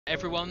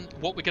everyone,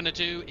 what we're going to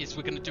do is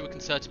we're going to do a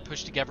concerted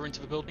push together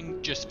into the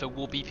building, just there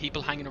will be people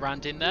hanging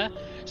around in there.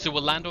 So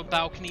we'll land on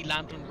balcony,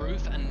 land on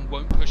roof, and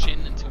won't push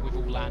in until we've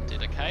all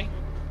landed, okay?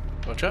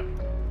 Roger.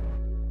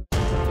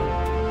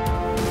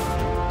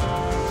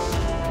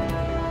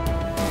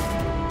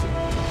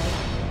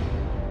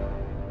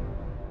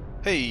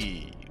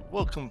 Hey,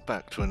 welcome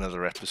back to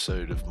another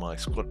episode of my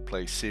squad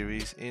play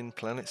series in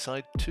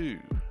Planetside 2.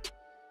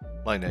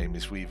 My name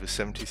is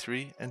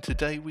Weaver73 and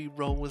today we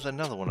roll with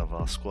another one of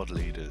our squad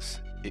leaders.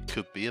 It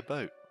could be a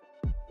boat.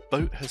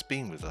 Boat has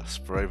been with us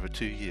for over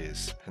 2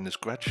 years and has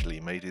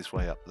gradually made his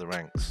way up the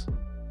ranks.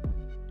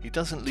 He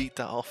doesn't lead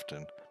that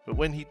often, but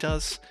when he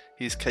does,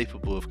 he is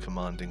capable of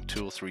commanding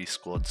 2 or 3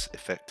 squads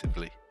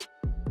effectively.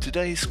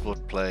 Today's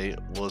squad play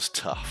was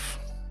tough.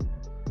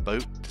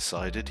 Boat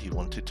decided he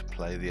wanted to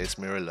play the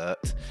Esamir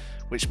alert,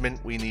 which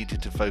meant we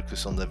needed to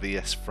focus on the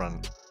VS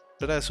front.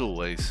 But as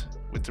always,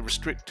 with the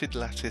restricted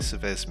lattice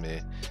of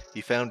Esamir,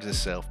 he found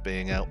himself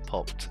being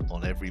out-popped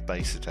on every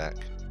base attack.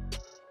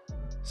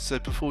 So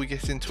before we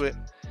get into it,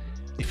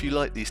 if you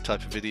like these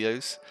type of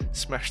videos,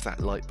 smash that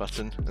like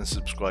button and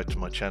subscribe to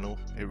my channel.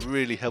 It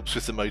really helps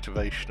with the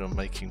motivation on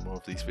making more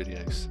of these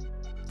videos.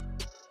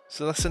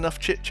 So that's enough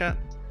chit chat.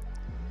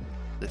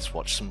 Let's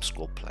watch some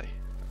squad play.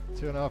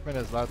 2.5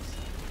 minutes, lads.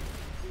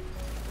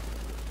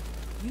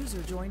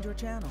 User joined your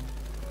channel.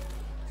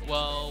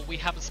 Well, we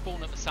have a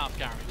spawn at the south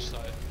garage, so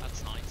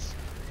that's nice.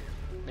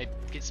 Maybe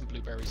get some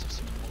blueberries or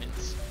some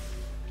annoyance.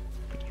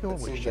 It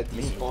seems that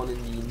we spawn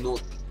in the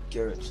north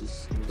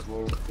garages as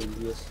well for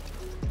the US.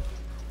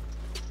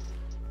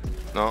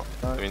 No,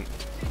 I mean,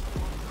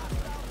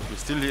 we're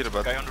still here,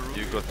 but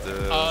you got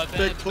the...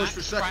 big push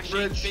for second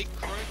bridge. Big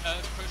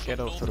push Get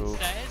on off north the roof.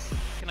 stairs.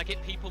 Can I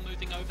get people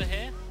moving over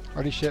here?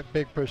 Holy shit,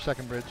 big push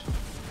second bridge.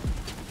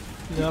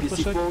 Yeah,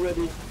 push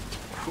already.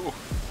 Ooh,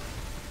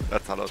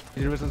 that's a lot.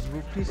 Here is his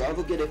roof, please.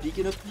 Bravo, get a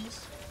beacon up,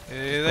 please.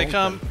 Here they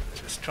come.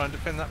 Let's try and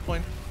defend that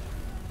point.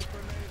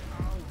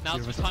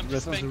 Now's the time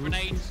to spend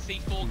grenades,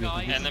 C4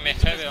 guys. Enemy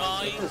heavy on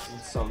mine. That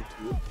doesn't sound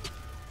good.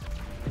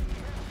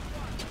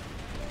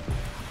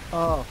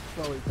 Oh,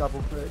 sorry,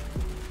 double click.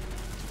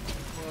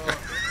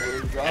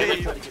 Bravo, try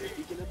to get a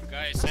beacon up.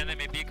 Guys,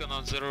 enemy beacon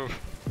on the roof.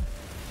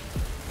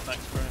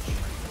 Thanks, Fresh.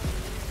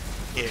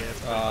 Yeah.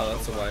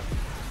 That's a wipe.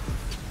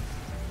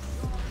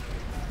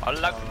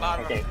 Allah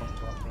Akbar. Okay.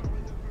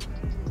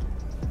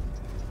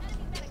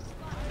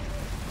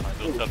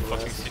 I don't have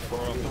fucking C4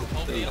 on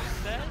Hold me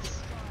upstairs.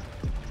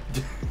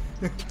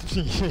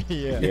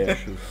 Yeah.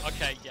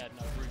 Okay, yeah,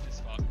 no, roof is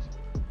fucked.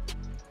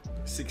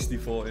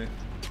 64, yeah.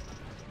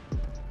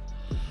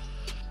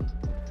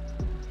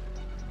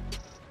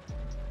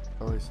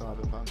 Sorry, side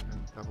of that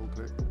and double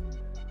click.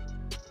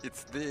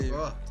 It's Dave.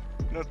 Oh,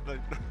 Not like...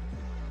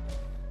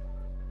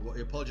 what,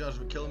 you apologise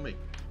for killing me?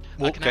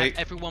 Warp Can I have gate.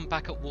 everyone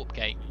back at warp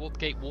gate? Warp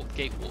gate, warp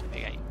gate, warp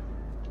gate.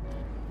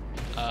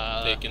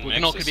 Taking We're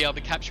not going to maxes. be able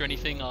to capture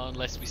anything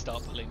unless we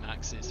start pulling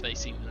maxes. They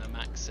seem in a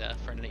max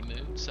friendly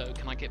mood. So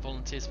can I get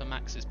volunteers for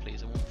maxes,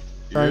 please? I want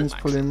Phone's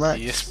maxes. pulling max.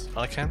 Yes,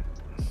 I can.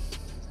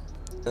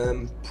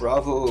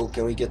 Bravo,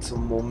 can we get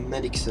some more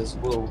medics as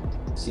well?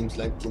 Seems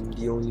like I'm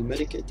the only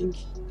medic, I think.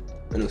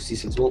 I know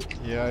Cecil as well.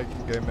 Yeah, I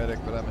can go medic,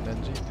 but I'm an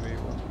NG3.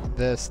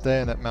 They're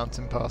staying at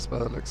Mountain Pass by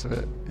the looks of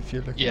it, if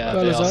you're looking Yeah,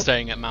 at they that. are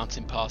staying at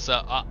Mountain Pass.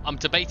 I'm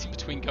debating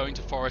between going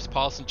to Forest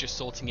Pass and just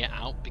sorting it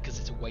out because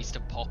it's a waste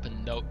of pop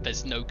and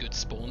there's no good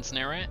spawns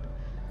near it.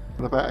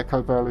 What about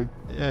Echo Valley?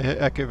 Yeah,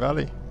 hit Echo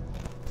Valley.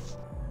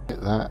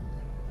 Hit that.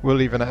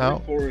 We'll even it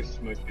out.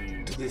 Forest might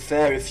be... To be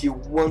fair, if you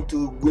want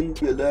to win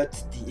the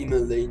alert, the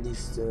email lane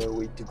is the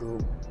way to go.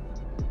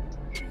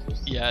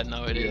 Jesus. Yeah,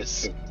 no, it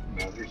Yes, is. the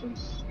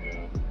Mathersons?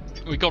 Yeah.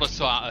 We got to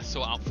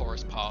sort out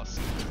Forest Pass.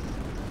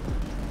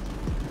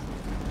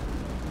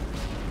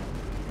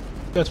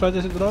 Guys, why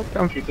does it drop?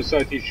 Shoot the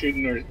side he's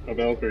shooting or a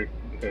Valkyrie.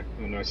 Okay,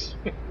 oh, nice.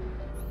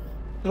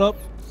 Drop.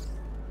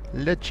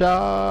 Le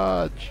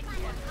charge!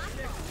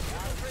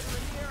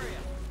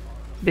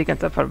 Beacon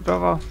up for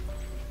Bravo.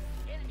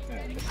 Yeah,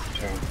 that's the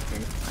challenge.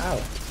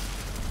 Ow.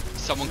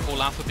 Someone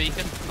call Alpha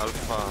Beacon.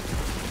 Alpha.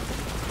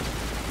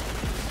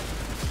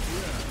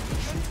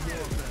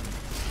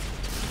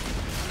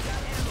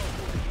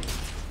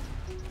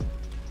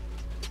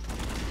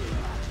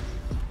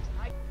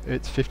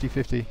 It's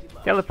 50-50.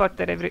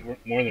 Teleported every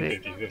More than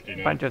 50-50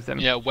 now. bunch of them.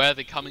 Yeah, where are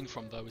they coming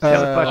from though? Is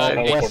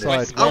West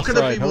side. How can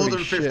it West be more side, than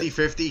holy shit.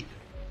 50-50?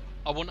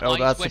 I want Oh, eyes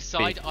that's west a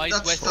side, big- eyes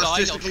That's west side. I'll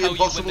statistically tell you when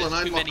impossible there's and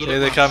I'm too not many. good Here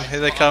they come, here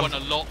they I come. want a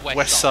lot west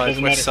West side.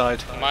 side, west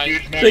side.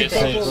 Huge Big magic.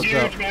 bubble.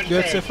 Huge Good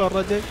magic. safe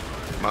already.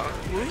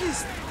 Where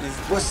is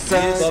What's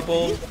that?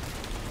 Bubble.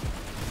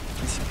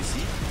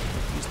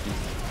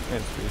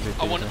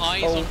 I want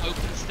eyes on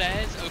open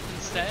stairs, open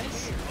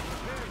stairs.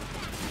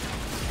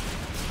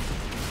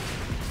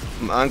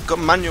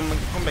 Magnum,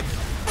 come back.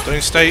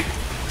 Don't stay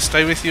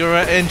with your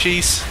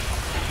NGs.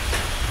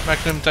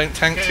 Magnum, don't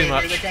tank too Here they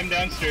much. come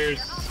downstairs.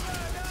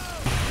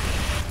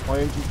 My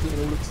engine's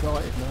getting all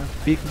excited now.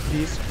 Beacon,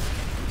 please.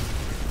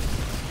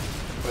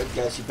 Right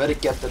guys, you better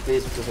get that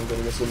base because I'm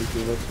gonna get so many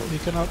teammates.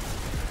 Beacon up.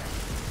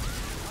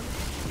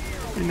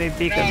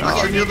 Maybe beacon.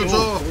 Watching the other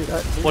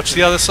door. Watch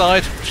the other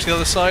side. Watch the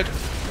other side.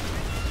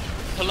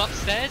 Pull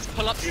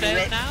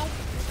upstairs now.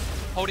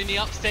 Holding the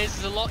upstairs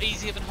is a lot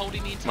easier than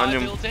holding the entire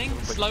building.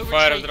 Slow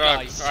retreat,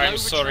 guys.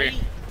 Slow retreat.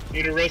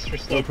 Need a rest for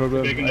slow. No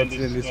problem, Big I'd say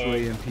this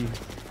way MP.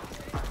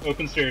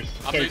 Open stairs.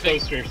 I'm Sorry, moving.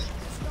 close stairs.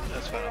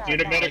 That's fine.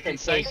 Need a medic on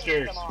close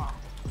stairs.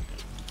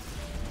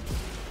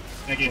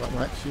 Thank you. Right,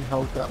 Max, you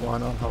hold that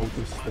one, I'll hold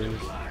this stairs.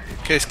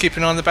 Okay, let's keep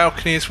an eye on the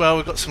balcony as well.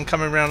 We've got some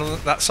coming around on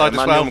that side as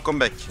well. Come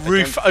back.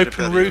 Roof,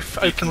 open roof,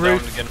 open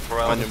roof. Again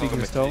for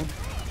Beacon stone.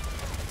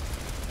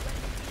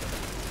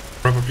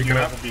 Bravo beacon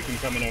up. Beacon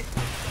coming up.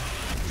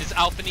 Does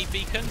Alpha need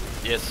beacon?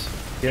 Yes.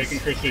 Beacon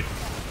Chrissy.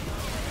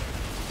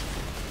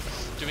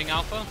 Doing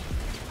Alpha?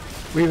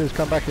 Weavers,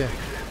 come back here.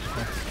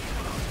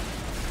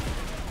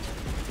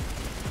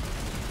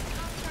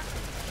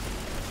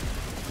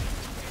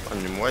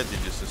 Why did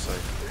you suicide?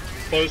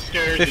 Close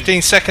stairs.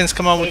 15 seconds,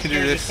 come on, we Close can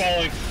do stairs this. is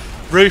falling.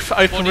 Roof,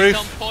 open Bodies roof.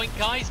 on point,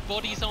 guys.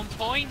 Bodies on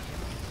point.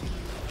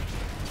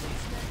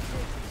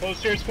 Close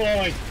stairs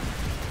falling.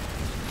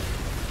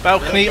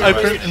 Balcony,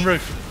 open and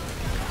roof.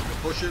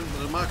 Pushing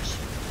the max.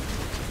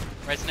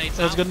 Resonates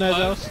That's out. good night,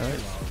 Close.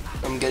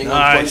 House. I'm getting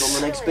Nice. on point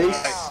on the next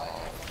base.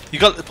 You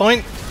got the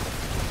point?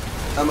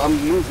 I'm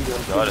moving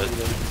them. Got it.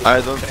 Them.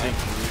 I don't think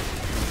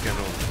you can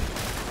hold.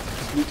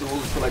 Just need to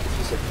hold it for like a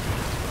few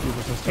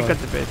seconds. You got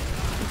the bait.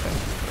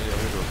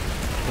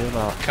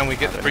 Can we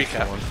get the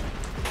recap?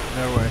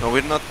 No way. No,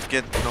 we're not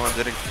get. No, I'm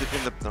getting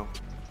flipping the. No.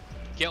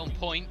 Get on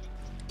point.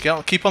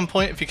 Keep on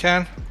point if you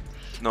can.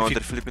 No, If you-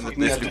 they're flipping the.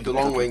 We have to do the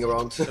long way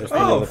around.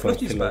 Oh,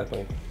 50's back.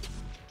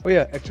 Oh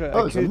yeah, actually, Oh,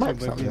 I there's a killed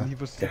max him up when there. he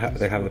was. They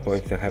have the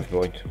point. They have the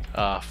point.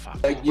 Ah, fuck.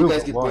 Like, you We'll guys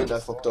get get point, wide. I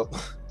fucked up.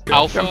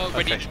 Alpha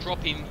ready to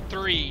drop in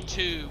 3,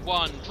 2,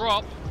 1,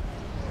 drop.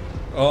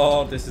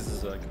 Oh, this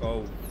is like,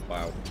 oh,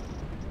 wow.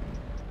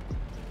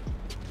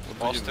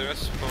 All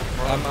stairs.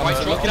 Right,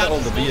 drop looking down at all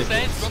to the small vehicles.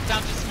 stairs. Drop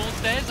down to small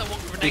stairs. I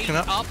want grenades Beacon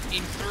up. up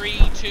in 3,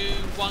 2,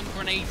 1.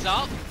 Grenades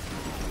up.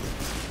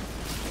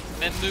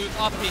 Then move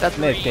up in That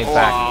 3, mate came 2,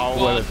 back. 1.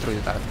 Whoever threw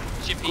that.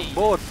 Chippy.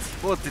 Bot,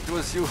 it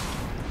was you.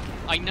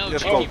 I know, Yeah,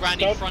 Chippy stop, ran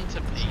in front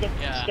of me.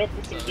 Yeah. Stop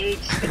with the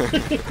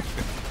dudes.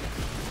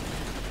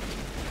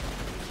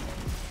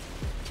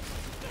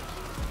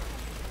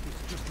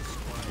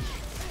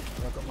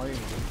 I've got my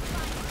engine.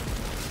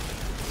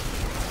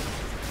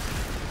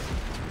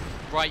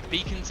 Right,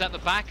 beacons at the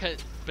back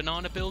at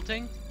Banana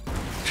Building.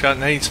 Shout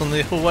nades on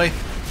the hallway.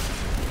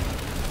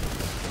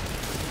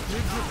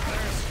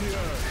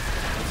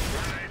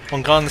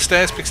 One guy on the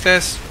stairs, big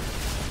stairs.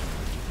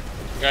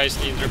 Guys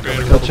need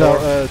repair. Watch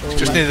out,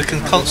 Just near the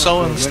console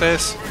on the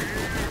stairs.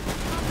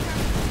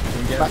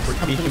 Max, come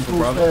to Beacon the for full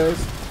Bravo.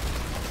 stairs.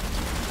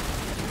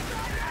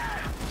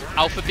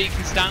 Alpha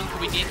beacons down.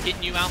 Can we get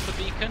new Alpha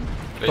beacon?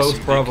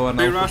 Both Bravo and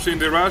Alpha.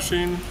 They're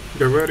rushing.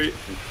 Get ready.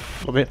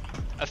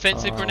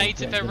 Offensive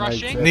grenades if they're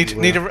grenades rushing.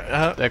 everywhere. Need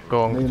a They're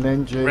gone. Need an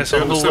engine. res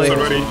on the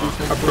hallway.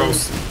 Up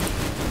close.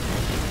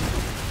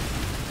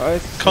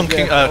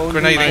 Conking,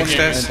 grenading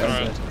stairs.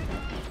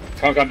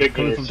 Conk on big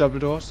Coming doors. from double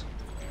doors.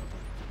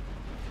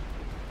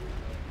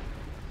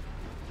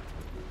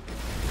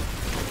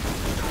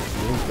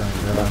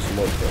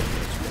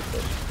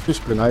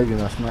 Just grenading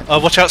us, Max.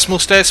 Watch out, small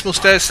stairs,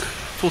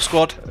 full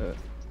squad.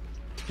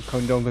 You're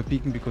coming down the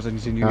beacon because I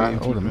need a new Nah,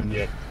 MP. hold on.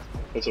 Yeah,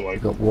 that's a We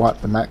white. got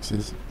wiped the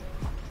maxes.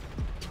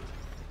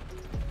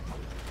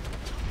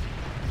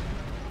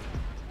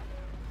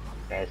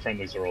 Our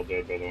friendlies are all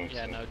dead, by the way.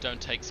 Yeah, no,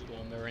 don't take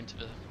spawn mirror into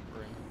the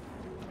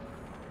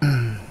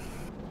room.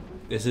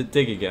 Is it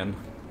dig again?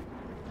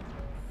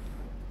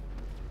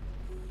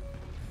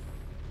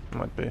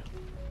 Might be.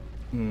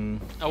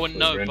 I wouldn't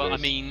know, but I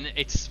Renders. mean,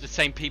 it's the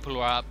same people who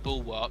are at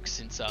Bulwark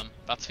since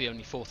that's the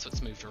only force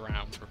that's moved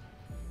around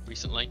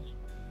recently.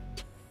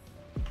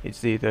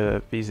 It's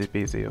either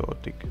busy or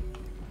dig.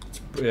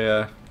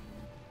 Yeah.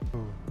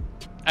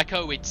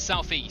 Echo, it's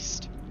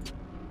southeast.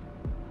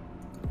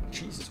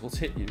 Jesus, what's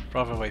hit you?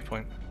 Bravo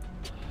waypoint.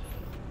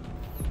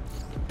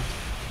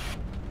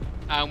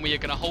 And we are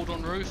going to hold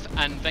on roof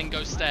and then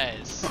go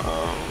stairs.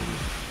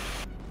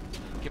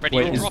 Get ready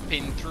Wait, to is- drop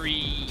in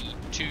 3,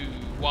 2,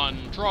 1,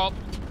 drop.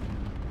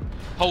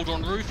 Hold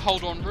on roof,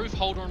 hold on roof,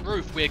 hold on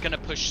roof. We're going to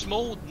push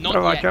small. Not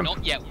Bravo, yet, jump.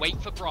 not yet. Wait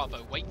for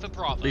Bravo, wait for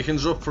Bravo.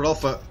 Beacons up for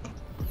Alpha.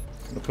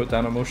 Gonna put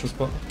down a motion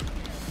spot.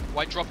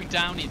 White dropping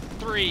down in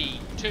 3,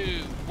 2,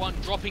 1.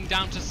 Dropping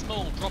down to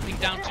small, dropping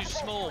down to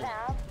small.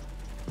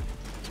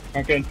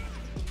 Okay.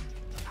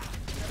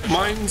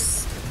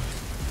 Mines.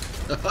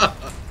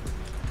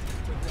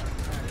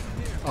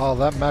 Oh,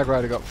 that mag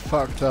rider got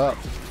fucked up.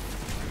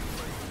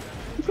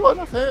 You got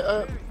enough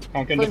here?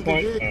 Conk in the friendly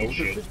point. vehicles Oh have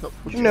shit. just got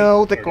pushed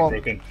No, they Already can't.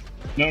 broken.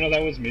 No,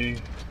 that was me.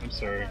 I'm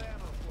sorry.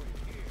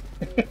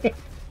 I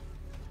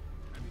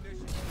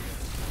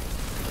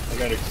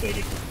got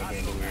excited. I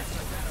got weird.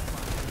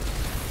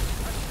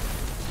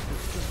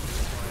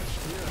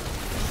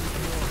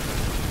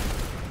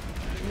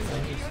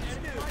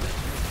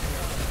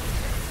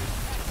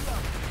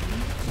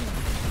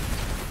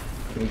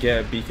 Can we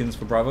get beacons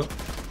for Bravo?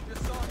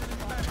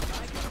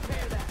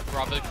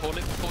 Bravo, call it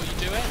before you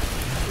do it.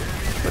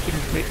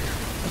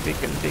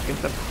 Beacon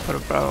for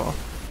Bravo.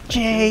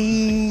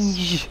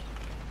 Change!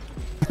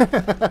 You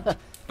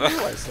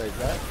always say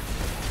that.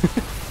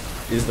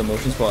 Is the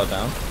motion spotter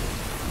down?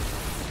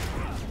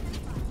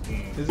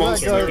 Is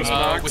that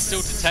guy... We're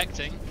still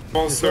detecting.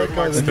 Is that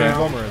guy the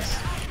conglomerates?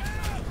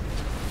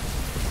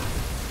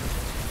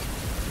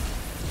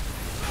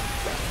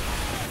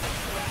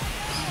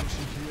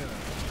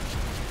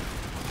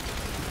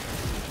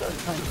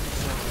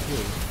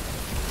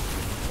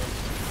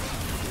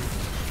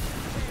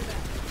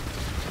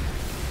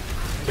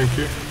 Thank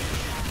you.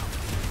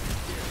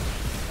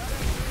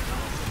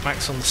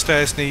 Max on the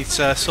stairs needs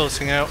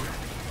sorting out.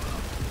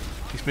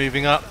 He's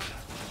moving up.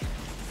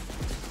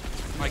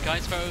 Right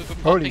guys, they're over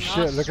Holy popping shit,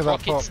 us. look at that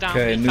Rockets pop. down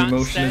Okay, the new fan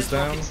motion is stairs,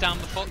 down. rockets down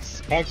the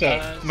fots. Max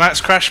out.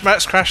 Max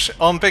crash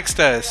on big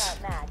stairs.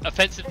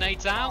 Offensive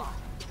nades out.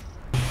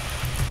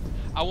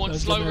 I want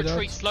slow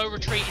retreat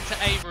into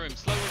A room,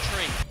 slow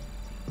retreat.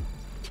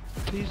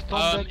 Please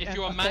don't If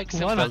you're on Max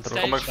and one. fan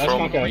stage, That's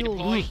my guy.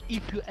 redeploy.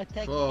 If you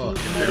attack Oh,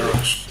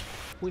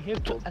 we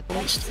have to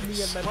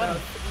attack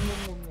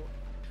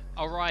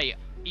Alright,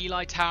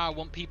 Eli Tower, I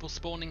want people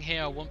spawning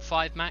here, I want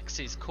 5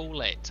 maxes, call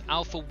it.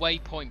 Alpha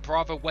waypoint,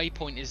 Bravo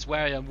waypoint is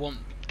where I want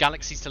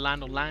galaxies to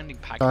land on landing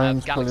pad.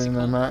 Diane's Galaxy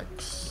pulling the point.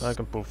 max. I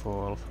can pull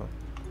for Alpha.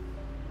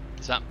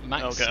 Is that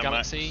Max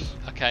Galaxy?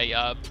 Okay,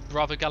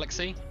 Bravo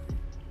Galaxy.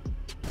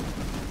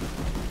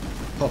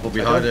 Pop up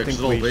behind it, 'cause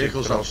there's all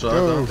vehicles outside,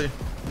 aren't they?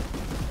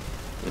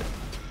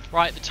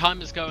 Right, the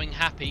timer's going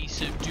happy,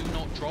 so do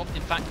not drop.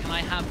 In fact, can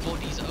I have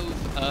bodies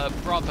over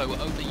Bravo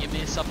over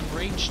Ymir southern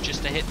breach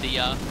just to hit the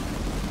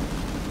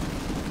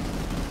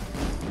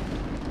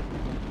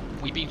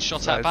We been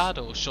shot at bad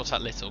or shot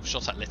at little?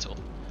 Shot at little.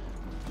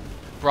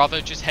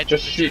 Bravo, just head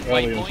Just to the shoot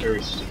aliens waypoint.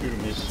 first. Shoot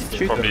them.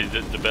 He's Probably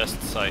the best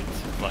site.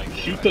 Like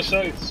shoot the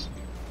sites.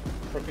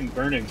 Fucking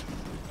burning.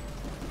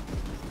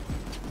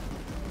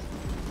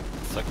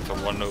 Sector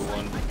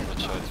 101.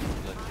 Watch out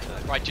for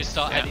that. Right, just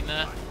start heading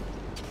there.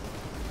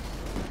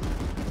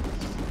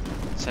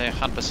 Say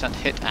 100%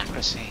 hit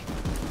accuracy.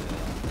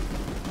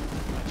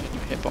 Imagine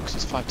your hitbox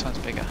is 5 times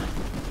bigger.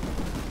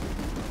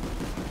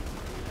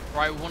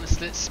 Right, we want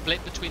to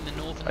split between the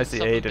northern and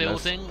southern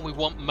building. We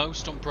want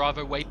most on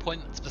Bravo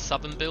waypoint, that's the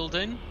southern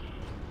building.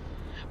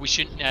 We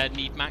shouldn't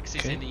need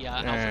maxes in the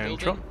Alpha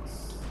building. Drop.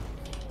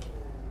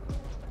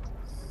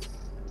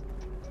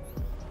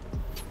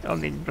 I'll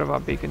need Bravo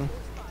beacon.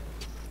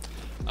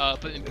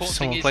 But the important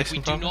thing is, if we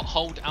do not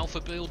hold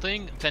Alpha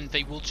building, then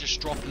they will just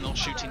drop and they'll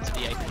shoot into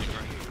the A point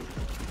room.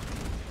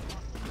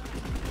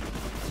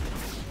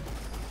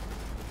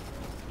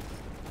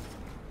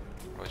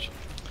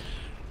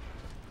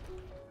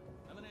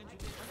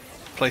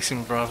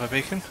 Placing Bravo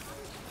beacon.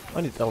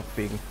 I need Alpha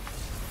beacon.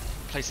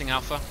 Placing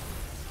Alpha.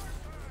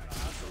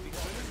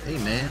 Hey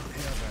man.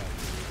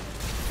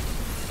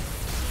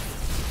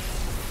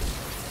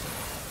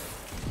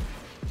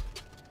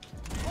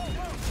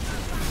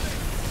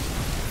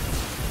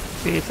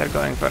 These are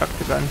going for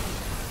Octagon.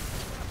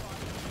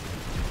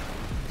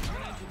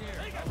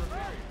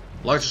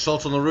 Light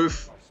assault on the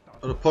roof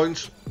at a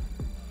point.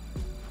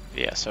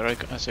 Yeah, so I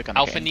can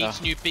Alpha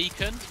needs new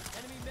beacon.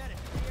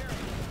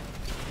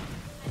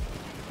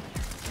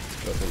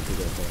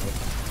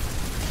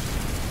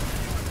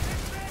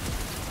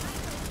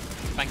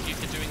 Thank you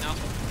for doing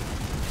Alpha.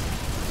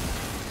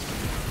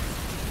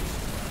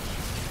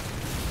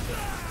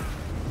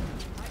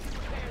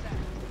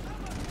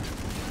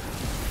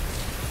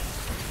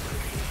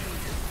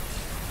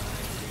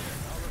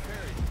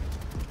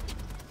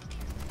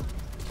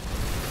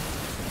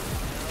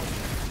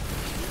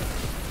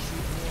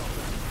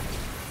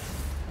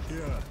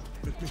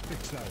 Let me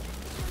fix that.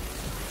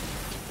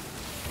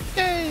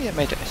 Yay, I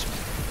made it.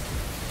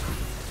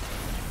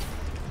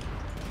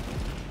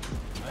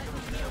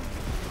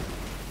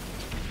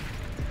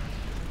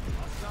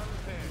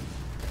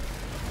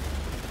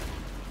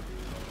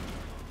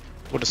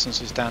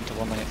 Woodison's is down to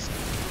 1 minute.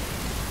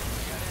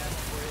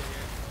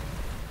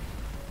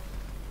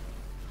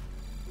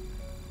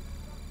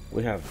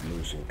 We have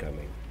blues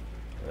incoming.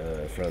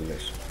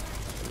 Friendlies.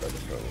 Another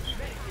friendlies.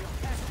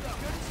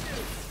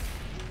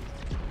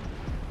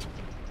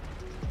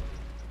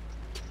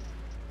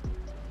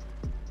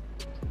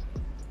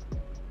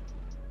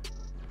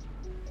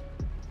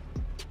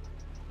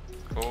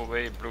 Go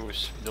away,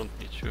 blues. We don't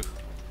need you.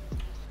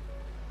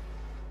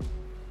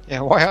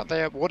 Yeah, why aren't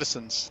they at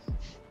Woodison's?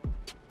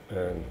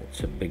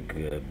 It's a big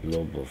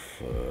blob of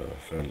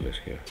friendlies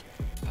here.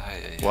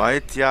 Why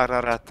TR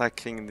are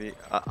attacking the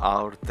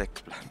our tech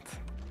plant?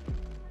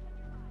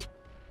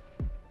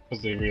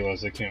 Because they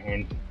realize they can't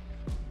win.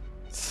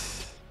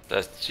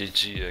 That's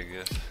GG, I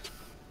guess.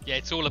 Yeah,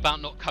 it's all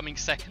about not coming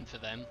second for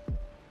them.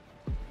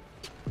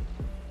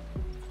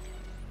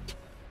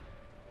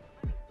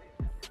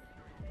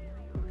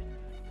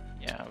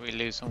 Yeah, we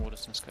lose on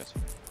Woodison's good.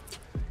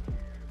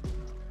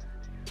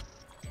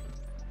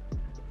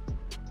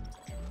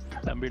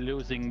 And we're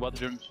losing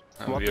Water's.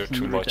 We are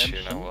too much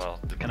here now. Well,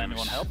 can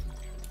anyone help?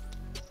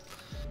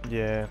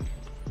 Yeah.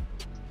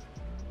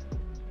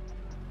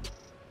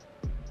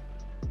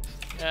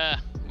 Yeah,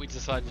 we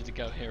decided to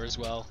go here as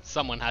well.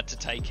 Someone had to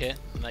take it,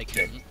 and they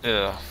couldn't.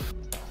 Yeah.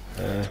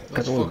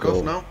 Let's fuck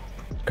off now.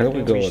 Can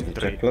we go at the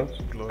check plants?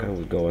 Can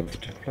we go at the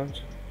check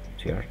plants?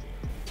 TR.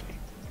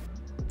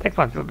 Tech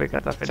plant will be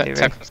cut off anyway.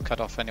 Tech was cut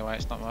off anyway,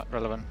 it's not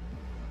relevant.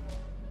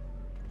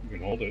 You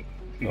can hold it.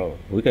 Oh,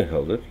 we can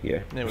hold it,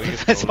 yeah. Yeah, we can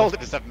Let's hold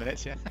it for 7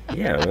 minutes, yeah.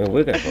 Yeah, well,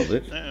 we can hold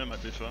it. Yeah,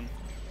 might be fun.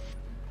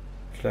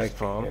 It's like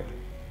Farm.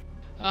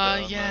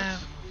 Yeah.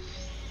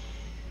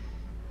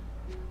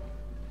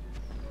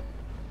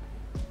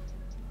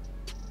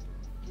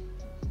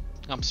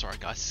 I'm sorry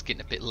guys, it's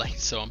getting a bit late,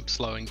 so I'm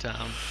slowing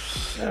down.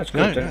 Yeah, let's go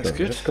No, techno. that's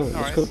good. Let's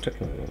go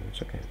techno.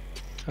 It's okay.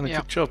 And a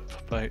good job,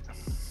 mate.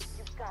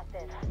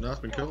 That's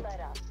been cool.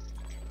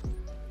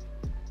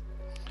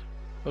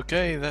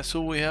 Okay, that's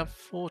all we have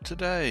for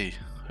today.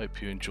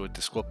 Hope you enjoyed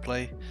the squad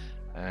play,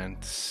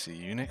 and see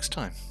you next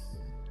time.